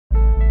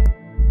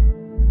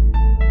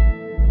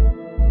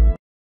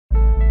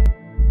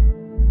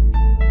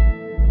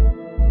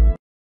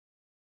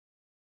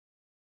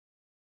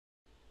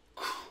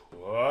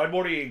Good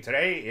morning.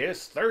 Today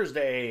is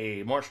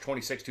Thursday, March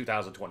 26,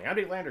 2020. I'm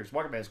Dave Landry,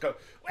 Market Man's Co.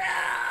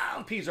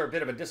 Well, P's are a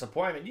bit of a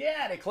disappointment.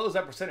 Yeah, they closed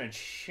up percent and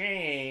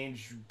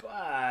change,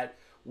 but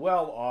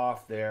well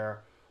off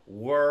their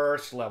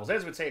worst levels. As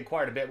we've been saying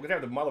quite a bit, we're going to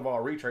have the mother of all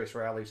retrace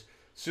rallies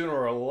sooner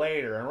or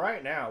later, and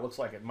right now it looks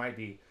like it might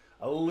be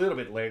a little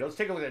bit later. Let's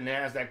take a look at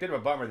NASDAQ. Bit of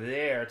a bummer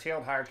there.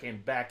 Tailed higher,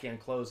 came back in,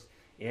 closed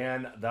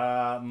in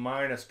the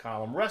minus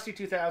column. Rusty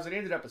 2000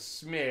 ended up a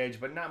smidge,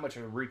 but not much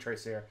of a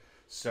retrace there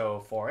so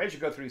far. As you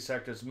go through these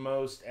sectors,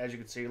 most, as you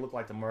can see, look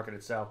like the market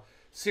itself.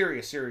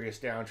 Serious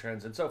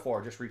downtrends, and so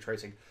far just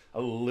retracing a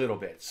little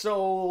bit.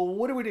 So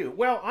what do?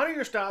 Well, honor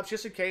your stops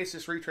just in case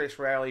this retrace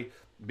rally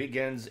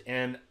begins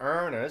in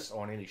earnest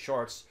on any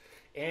shorts.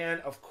 And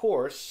of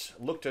course,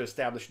 look to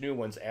establish new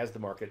ones as the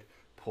market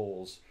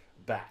pulls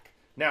back.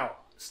 Now,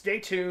 stay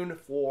tuned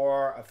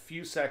for a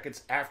few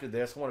seconds after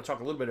this. I want to talk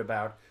a little bit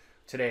about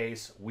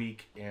today's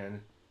week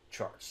in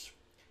charts.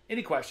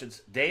 Any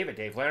questions? Dave at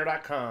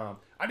DaveLandry.com.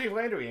 I'm Dave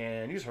Landry,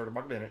 and you just heard a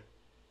Market Minute.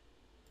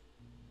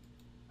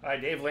 Hi,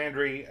 Dave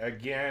Landry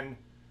again.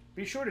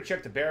 Be sure to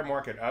check the bear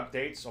market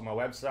updates on my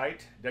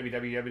website,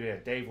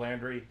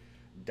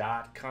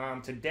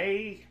 www.davelandry.com.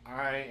 Today,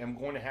 I am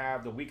going to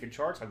have the week in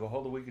charts. I'll go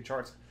hold the week in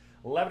charts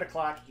 11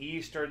 o'clock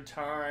Eastern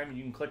Time.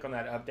 You can click on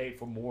that update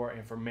for more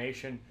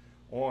information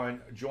on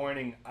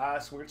joining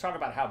us. We're going to talk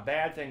about how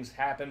bad things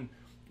happen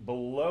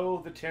below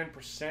the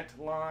 10%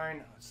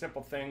 line.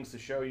 Simple things to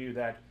show you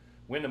that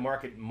when the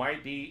market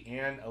might be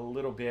in a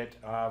little bit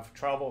of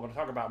trouble. I'm going to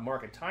talk about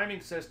market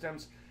timing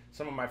systems,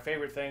 some of my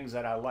favorite things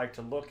that I like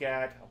to look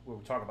at. We'll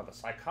talk about the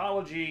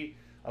psychology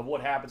of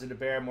what happens in the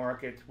bear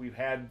market. We've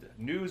had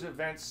news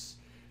events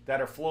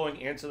that are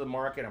flowing into the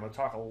market. I'm going to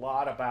talk a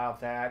lot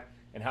about that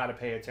and how to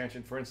pay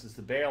attention. For instance,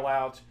 the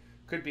bailout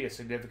could be a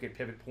significant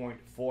pivot point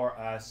for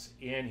us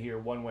in here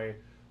one way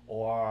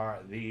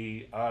or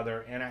the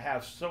other. And I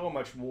have so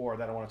much more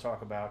that I want to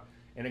talk about.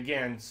 And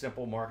again,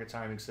 simple market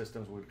timing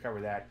systems, we'll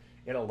cover that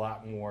in a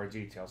lot more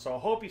detail. So I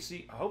hope to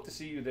see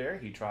you there,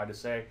 he tried to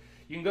say.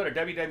 You can go to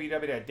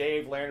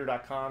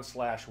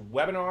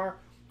www.davelandry.com/webinar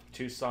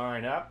to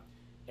sign up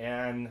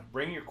and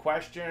bring your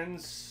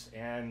questions,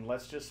 and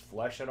let's just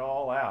flesh it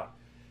all out.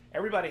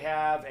 Everybody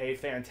have a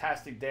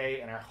fantastic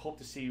day, and I hope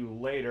to see you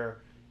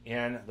later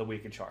in the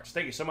week in charts.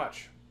 Thank you so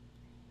much.